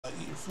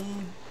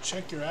food.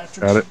 Check your Got it.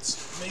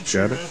 attributes. Make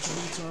sure your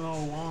attributes are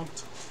all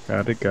locked.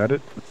 Got it, got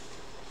it.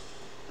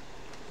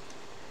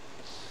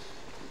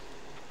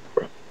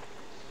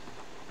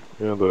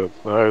 Yeah, the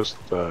highest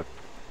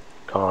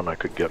con I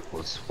could get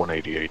was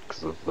 188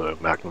 because of the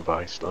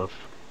Magnify stuff.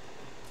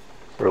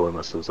 Really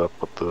messes up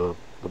with the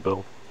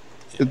build.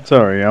 Yeah. It's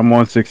alright, I'm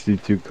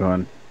 162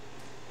 con.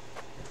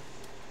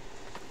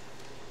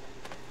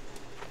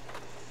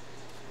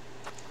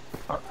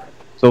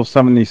 So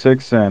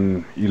 76 and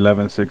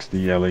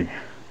 1160 Ellie.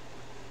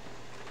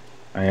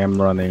 I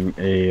am running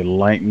a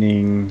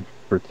lightning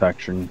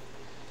protection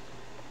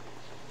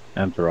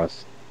and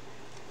thrust.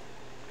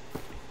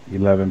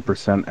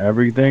 11%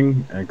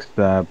 everything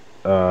except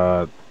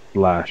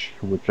flash,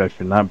 which I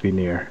should not be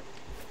near.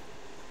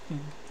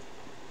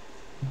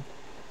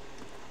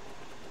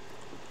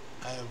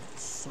 I have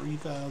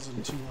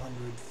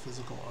 3,200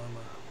 physical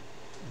armor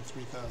and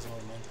 3,000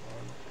 elemental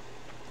armor.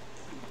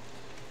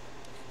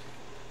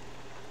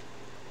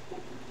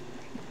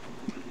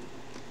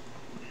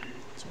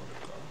 That's what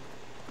I've got.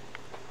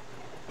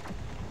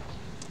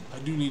 I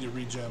do need a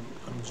regen.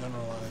 I'm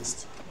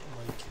generalized.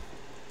 Like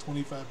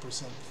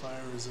 25%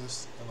 fire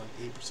resist and like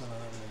 8% on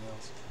everything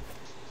else.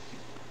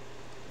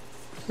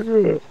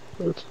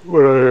 Yeah, that's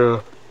what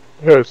I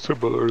had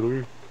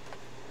similarly.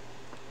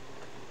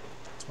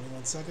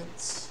 21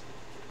 seconds.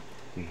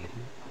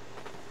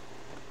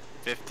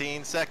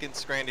 15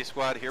 seconds, Grandy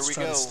Squad. Here we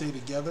Try go. to stay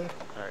together.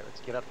 Alright,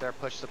 let's get up there,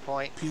 push the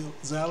point. Peel,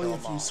 Zally, Kill if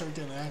 'em all. you start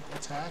getting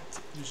attacked,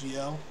 just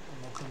yell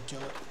and we'll come kill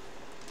it.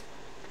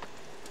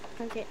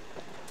 Okay.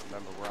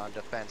 Remember, we're on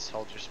defense.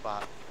 Hold your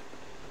spot.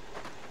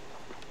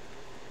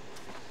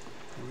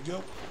 Here we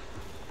go.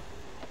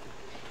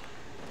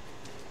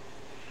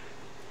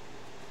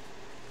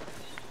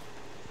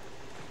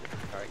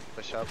 Alright,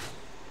 push up.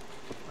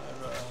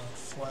 I've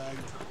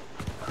flagged.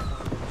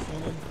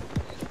 Finnan.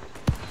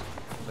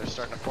 They're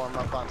starting to form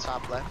up on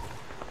top left.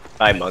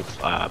 Hi, Monk.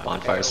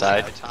 Bonfire Arrows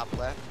side. out, top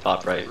left.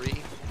 Top right. 3,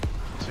 2,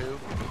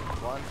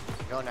 1,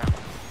 go now. I'm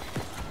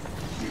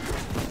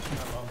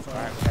on fire.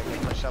 Alright, we gotta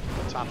get push up to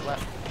the top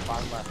left,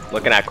 bottom left.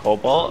 Looking at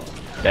Cobalt.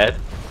 Dead.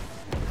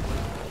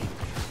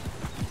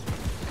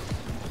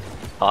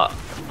 Top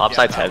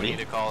side's We heavy. need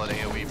to call it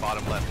AoE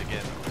bottom left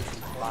again.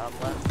 Bottom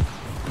left.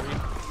 3.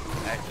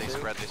 They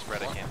spread,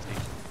 I can't see.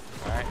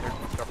 Alright,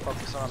 they're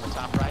focusing on the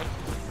top right.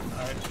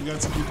 Alright, we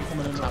got some people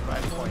coming in Top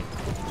right right point.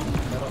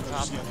 Middle They're top.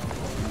 just getting on the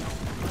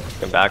point.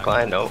 Good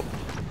backline. No. No, they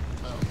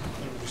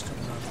were just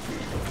coming around.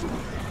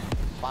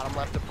 Bottom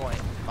left to point.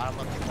 Bottom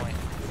left to point.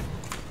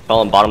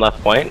 Falling bottom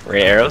left point.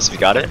 Ray arrows. We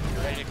got it. You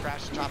ready to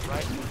crash the top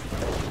right?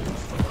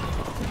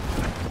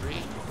 3, 2,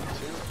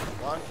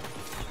 1.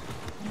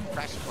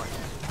 Crash the point.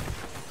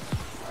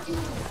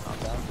 Calm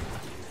down.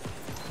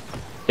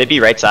 They'd be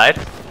right side.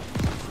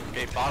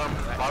 Okay, bottom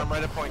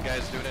right at point,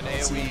 guys. Doing an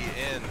AoE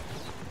in.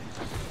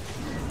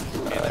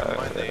 Okay, never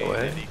mind. They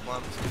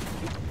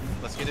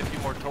declumped. Let's get a few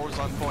more toes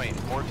on point.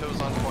 More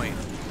toes on point.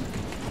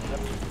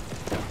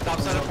 Top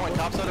side of point.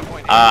 Top side of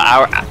point.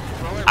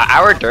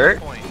 Our dirt.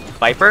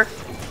 Viper.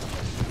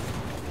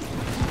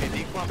 Okay,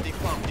 declump.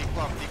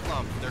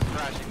 They're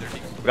crashing. They're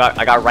declumped.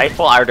 I got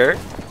rifle. Our dirt.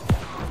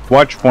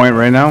 Watch point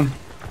right now.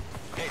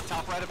 Okay,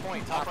 top right of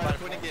point. Top right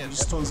of point again.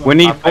 Just toes We on.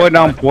 need foot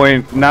on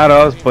point. Not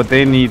us, but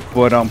they need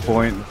foot on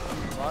point. 1.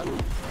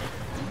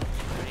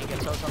 Ready to get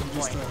toes on the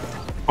Just,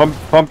 point.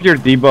 Pump your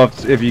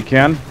debuffs if you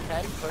can.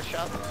 10, push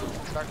up.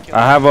 Start killing.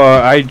 I have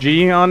a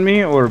IG on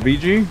me or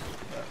BG.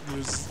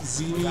 there's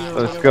Zini or Let's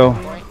whatever. go.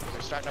 Point.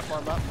 They're starting to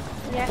form up.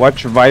 Yeah.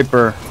 Watch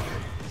Viper.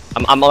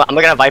 I'm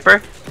looking at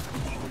Viper. Yep,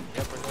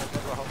 we're doing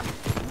good. We're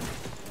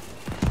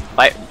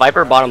holding.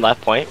 Viper bottom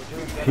left point. We're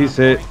doing good He's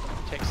on hit. point.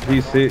 Take some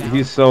going down.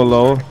 He's so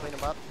low. Clean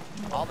him up.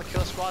 All the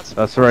kill squads.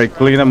 That's right.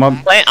 Clean him up.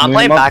 I'm Clean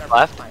playing him up. back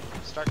left.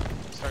 Start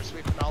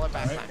sweeping all our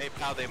back line. Hey,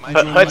 pal, they might.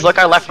 Hoods, look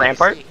our left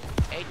rampart.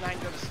 8, 9,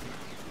 go to C.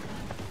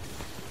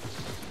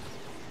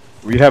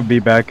 We have B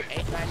back.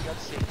 8, 9, go to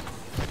C.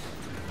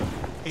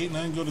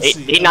 8-9 go to Eight-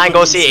 C. 8-9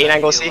 go C.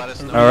 8-9 go C. Let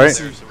us know All right. who's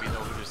there so we know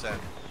who just said.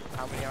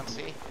 How many on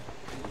C?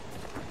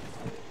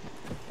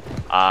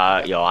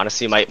 Yo,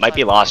 honestly, might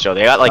be lost, Joe.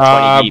 They got like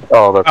 20 deep.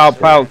 Oh, that's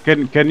Pal,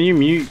 can you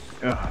mute?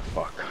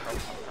 Fuck.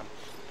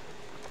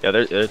 Yeah,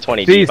 they're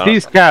 20 C, deep. I don't-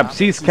 C's cap,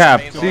 C's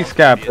cap, C's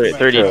cap.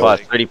 30 plus,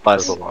 30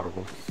 plus. There's a lot of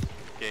them.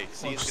 Okay,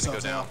 C Watch is gonna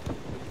go yourselves down. out.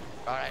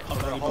 Alright, I'll we're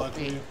ready gonna hold block for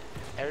B. you.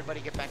 Everybody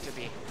get back to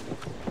B.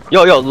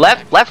 Yo,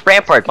 left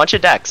rampart, bunch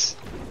of decks.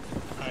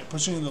 Alright,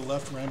 pushing in the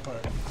left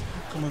rampart.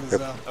 Come with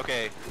us out.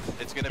 Okay,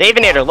 it's gonna Davinator,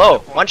 be bottom low, right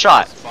of point, one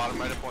shot. guys. Bottom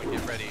right of point,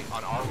 get ready.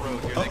 On our road,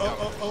 here Oh, they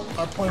come.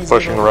 our point is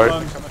Pushing gonna right.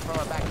 run. Coming from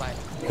our back line.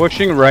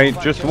 Pushing right.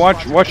 Just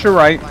watch your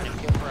right. Line and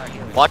kill for our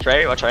heroes. Watch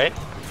right, watch right.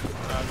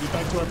 Get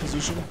back to our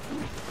position.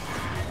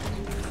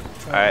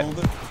 Try Alright. to hold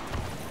it.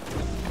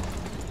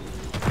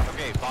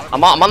 Okay,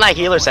 bottom I'm on that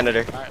healer,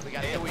 Senator. Alright, we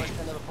gotta get pushed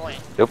into the point.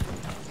 Yep.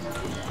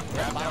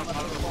 grab bottom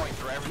of the point,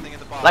 throw everything in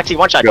the bottom. Lexi,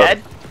 one shot, Go.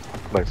 dead.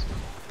 Alright, Nice.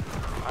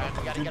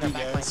 we gotta get our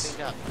back line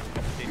cleaned up.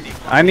 Okay,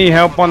 declump. I need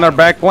help on their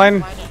back line.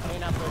 Line and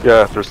clean up those-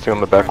 Yeah, there's two on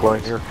the back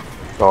line here.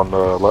 On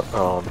the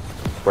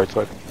right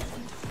side.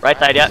 Right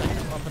side, yeah.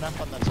 Open up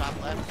on the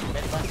top left,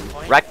 mid left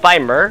point. Wrecked by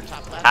Mur.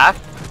 Top left.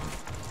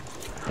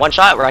 Half. One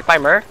shot, wrecked by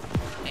Mur.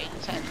 8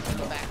 and 10,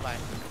 go back line.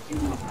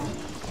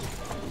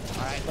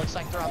 Alright, looks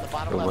like they're on the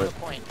bottom left of the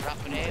point.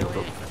 Drop an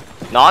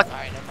AoE. Knock.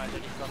 Alright, never mind,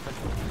 go for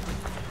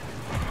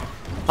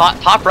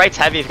Top right's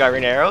heavy if you got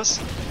green arrows.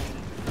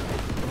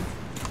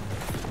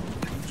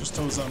 Just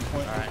toes on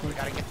point real Alright, we quick.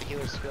 gotta get the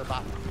healers to field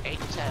up. 8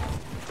 and 10.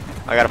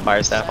 I got a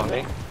fire staff on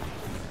me.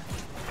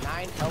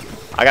 9, help.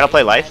 I gotta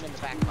play 8 and life. 10 in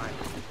the back line.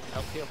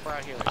 Help heal for our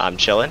healers. I'm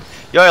chilling.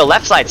 Yo,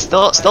 left side,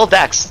 still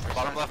Dex.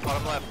 Bottom left,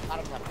 bottom left.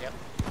 Bottom left, yep.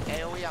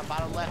 AoE on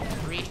bottom left.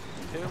 3,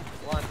 2,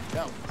 1,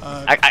 go.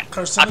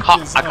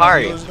 Carcinic is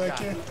Akari. healers back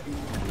here.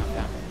 I'm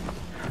down.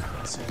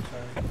 I see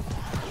Akari.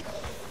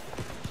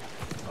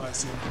 Oh, I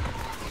see him.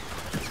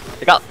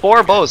 They got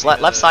 4 bows,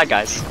 left side,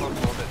 guys. A little bit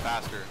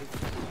faster.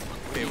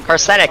 Okay, we're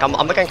Carcenic, I'm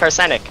looking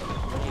Carcenic.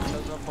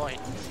 Toes on point.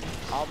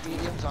 All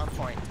mediums on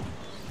point.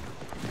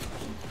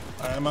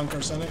 Alright, I'm on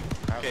Carcinic.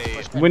 Alright, Okay.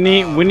 push back.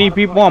 We need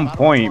people on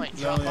point.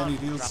 Drop Zally, I on. need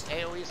heals. Drop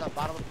AoEs on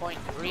bottom of the point.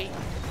 3,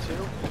 2,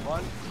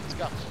 1, let's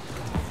go.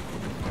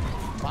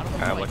 Bottom of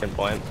the Alright, I'm point. looking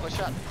point. Push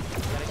up. You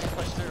gotta get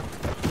pushed through.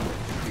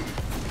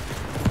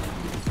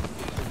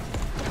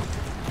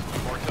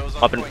 more toes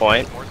on Up in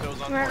point. More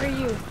toes on Where point. are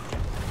you?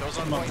 Toes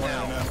on I'm on point point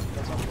now. right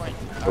now. Toes on point.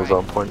 Goes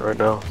on point right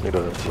now. Need a.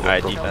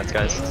 Alright, defense,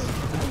 guys.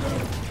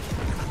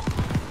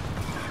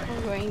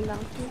 I'm going down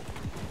too.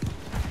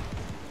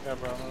 Yeah,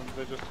 bro.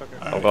 They just took it.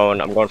 I'm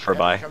going for a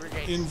buy. Cover your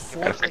gates. In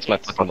Gotta fort, fix my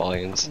fucking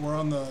volumes. we're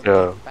on the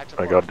Yeah,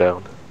 I got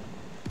down.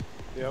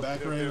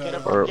 back right. Get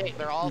them Or- B gate.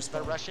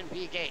 They're rushing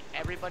B gate.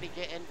 Everybody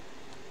get in.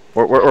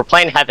 We're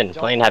playing heaven, Don't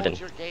playing hold heaven.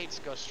 your gates.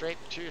 Go straight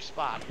to your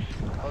spot.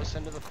 Close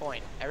into the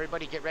point.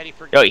 Everybody get ready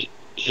for. Yo, Get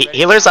ready for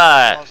healers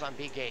balls on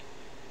B gate.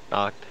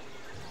 knocked.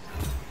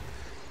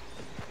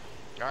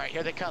 All right,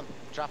 here they come.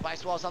 Drop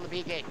ice walls on the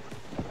B gate.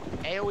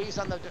 AoE's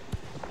on the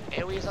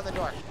AoE's on the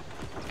door.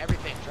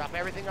 Everything. Drop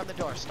everything on the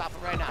door. Stop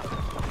them right now.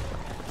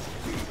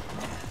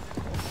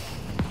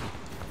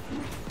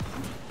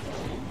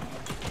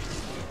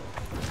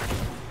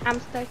 I'm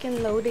stuck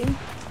in loading.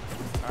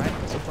 All right.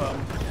 No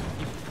problem.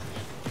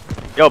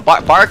 Yo,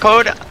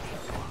 barcode.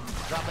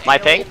 Drop My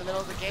AoE ping? in the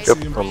middle of the gate.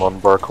 Yep, I'm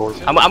on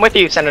barcode. I'm with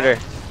you, Senator.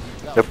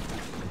 Go. Yep.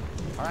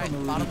 All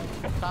right, bottom,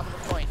 top of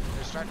the point.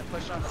 They're starting to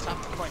push on the top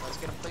of the point. Let's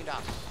get them cleaned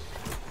off.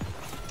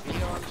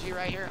 BOMG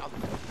right here.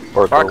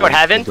 Barcode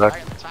heaven?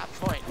 Right on the top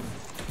point.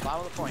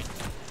 Bottom of the point.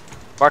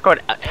 Barcode,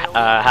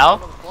 AoE, how?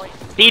 bottom of the point.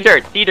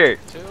 D-dirt.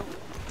 2,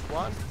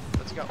 1,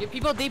 let's go. Get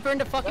people deeper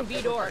into fucking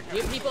B door.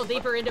 Get people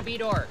deeper into B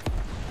door.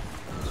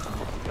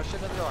 Push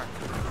into the door.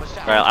 Push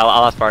out. Alright,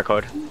 I'll ask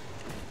barcode.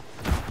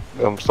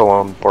 I'm still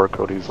on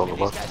barcode. He's on the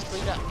Get these left. guys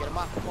cleaned up. Get them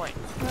off the point.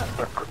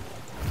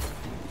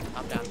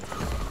 I'm down.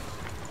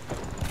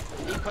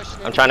 Keep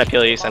pushing I'm trying to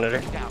peel you, Keep on Senator.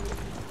 pushing down.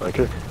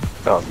 Okay.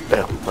 Oh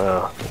damn!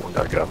 One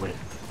guy got me.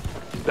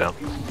 Down.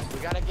 We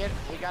gotta get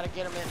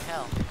them in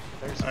hell.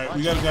 There's a Alright, bunch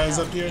we got of guys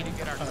hell. up We here. need to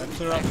get our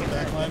Clear off the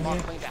back line all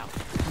here. cleaned out.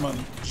 Come on,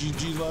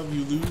 GG love,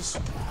 you lose.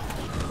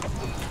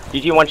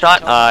 GG one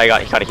shot. I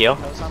got a heal.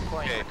 Those on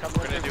point. Okay, They're coming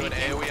we're with gonna do their an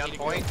BT. AoE We on need to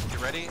point. go.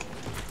 You ready?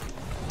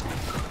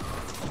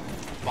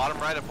 Bottom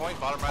right of point,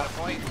 bottom right of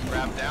point.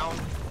 Grab down.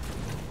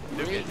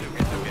 Nuke it, nuke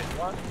it, nuke it.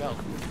 1, go.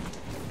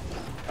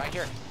 Right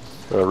here.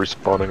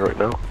 Respawning right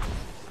now.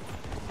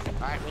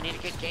 Alright, we need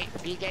to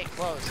get B gate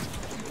closed.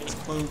 Let's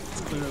clear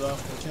it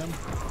off if we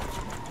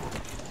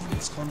can.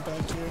 Let's come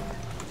back here.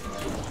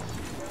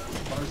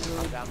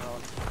 Barcode. Down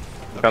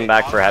low. Come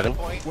back for bottom heaven. right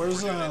of point,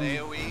 Where's, we're doing an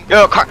um, AoE.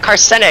 Yo,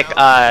 Carcenic,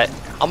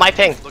 on my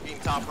ping. Looking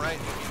top right,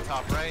 looking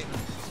top right.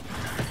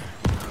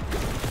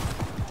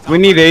 We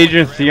need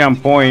agency on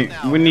point.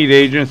 We need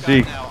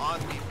agency. Now on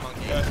me,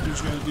 monkey. Yeah, do what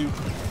you gotta do.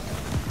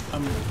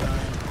 I'm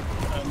dying.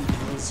 I need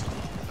heals.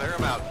 Clear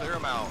him out, clear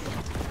him out.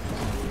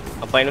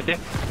 I'm playing with you.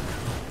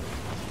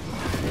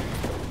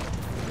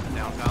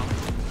 Down, down.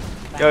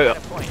 Back Yo, at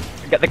a point.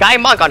 The guy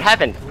monk on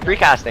heaven,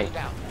 recasting.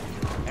 Cleaned out.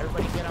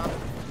 Everybody get on.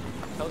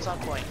 Toes on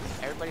point.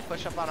 Everybody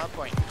push up on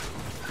point.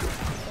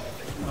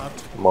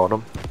 Knocked. I'm on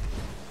him.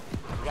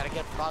 We gotta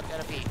get blocked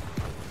at a beat.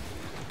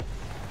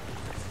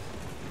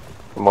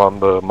 I'm on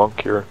the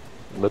monk here.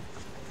 Mid.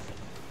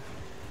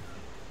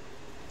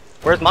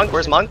 Where's monk?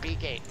 Where's monk? B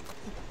gate.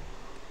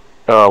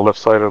 Left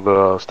side of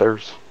the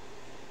stairs.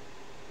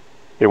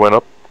 He went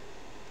up.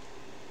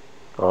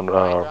 On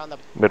Alright, they're on the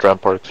mid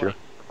ramparts here.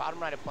 bottom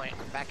right of point.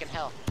 Back in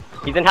hell.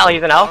 He's in hell.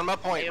 He's in hell. Bottom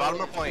of point,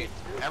 bottom of point.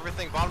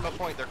 Everything bottom of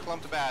point. They're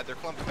clumped bad, they're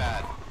clumped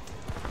bad.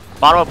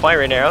 Bottom of point,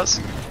 rain arrows.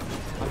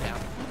 I'm down.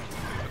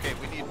 Okay,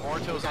 we need more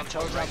toes on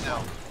toes right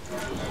now.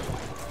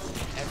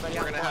 Everybody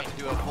We're on gonna point. have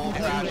to do a full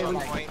crash on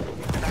point.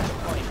 Crash the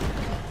point.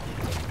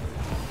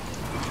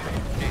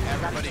 Okay,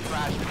 everybody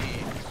crash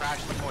B.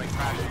 Crash the point,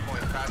 crash the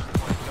point, crash the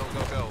point. Go,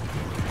 go, go.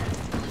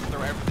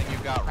 Throw everything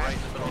you've got right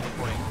in the middle of the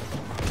point.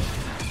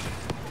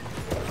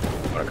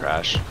 I'm gonna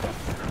crash.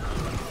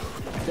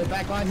 The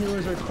backline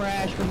healers are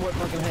trash from what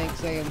fucking Hank's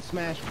saying.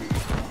 Smash.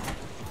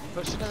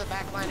 Push into the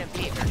back line and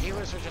beat. Their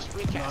healers are just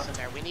recasting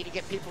there. We need to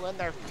get people in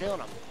there feeling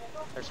them.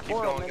 There's Keep 4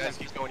 of them going, in guys.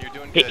 there. Keep going. You're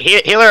doing He-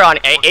 good. healer on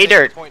A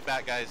dirt. Point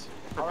back, guys.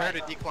 Prepare to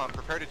declump.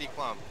 Prepare to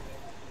declump.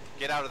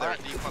 Get out of there.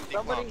 Alright, Declump. Declump.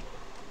 somebody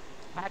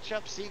patch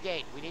up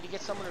C-gate. We need to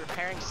get someone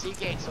repairing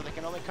C-gate so they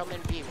can only come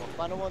in B. We'll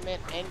funnel them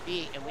in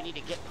B, and we need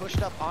to get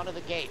pushed up onto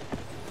the gate.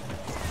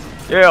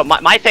 Yo,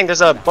 my thing, there's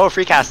a bow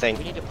free casting.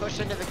 We need to push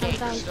into the gate.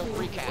 There's still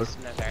 3 casts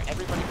in there.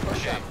 Everybody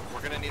push Okay, up.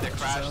 we're gonna need to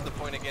crash the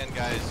point again,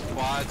 guys.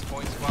 Squads,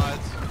 point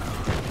squads.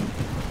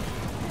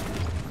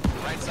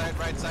 Right side,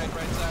 right side,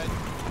 right side.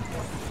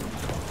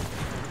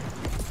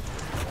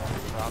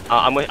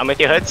 I'm with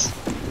you, Hoods.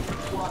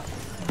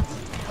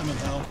 I'm in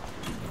hell.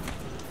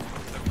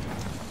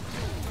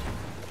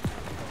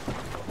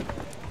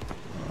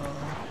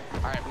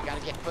 Alright, we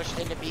gotta get pushed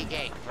into B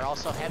gate. We're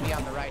also heavy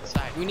on the right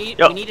side. We need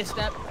Yo. we need to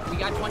step. We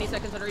got 20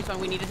 seconds on respawn.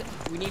 We need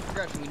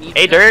progression. We need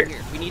Hey, progression Dirt.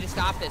 here. We need to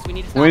stop this. We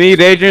need to stop We this. need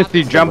Stop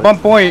agency. this. Jump on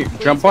point.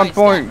 Please, Jump on guys,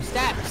 point.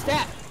 Step.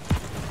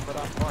 Put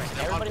on point.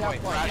 Everybody on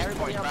point. Crash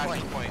Everybody on crash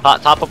point. point.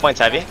 Top of points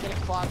heavy. Get it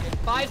clogged in.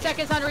 5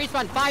 seconds on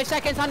respawn. 5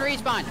 seconds on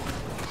respawn.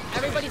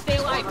 Everybody stay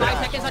alive. 5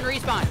 seconds on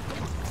respawn.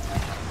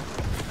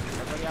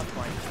 Everybody on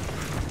point.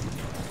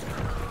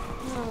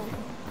 No.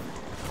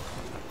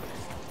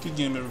 Good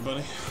game,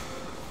 everybody.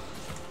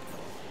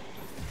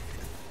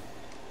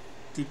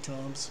 Good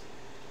comms.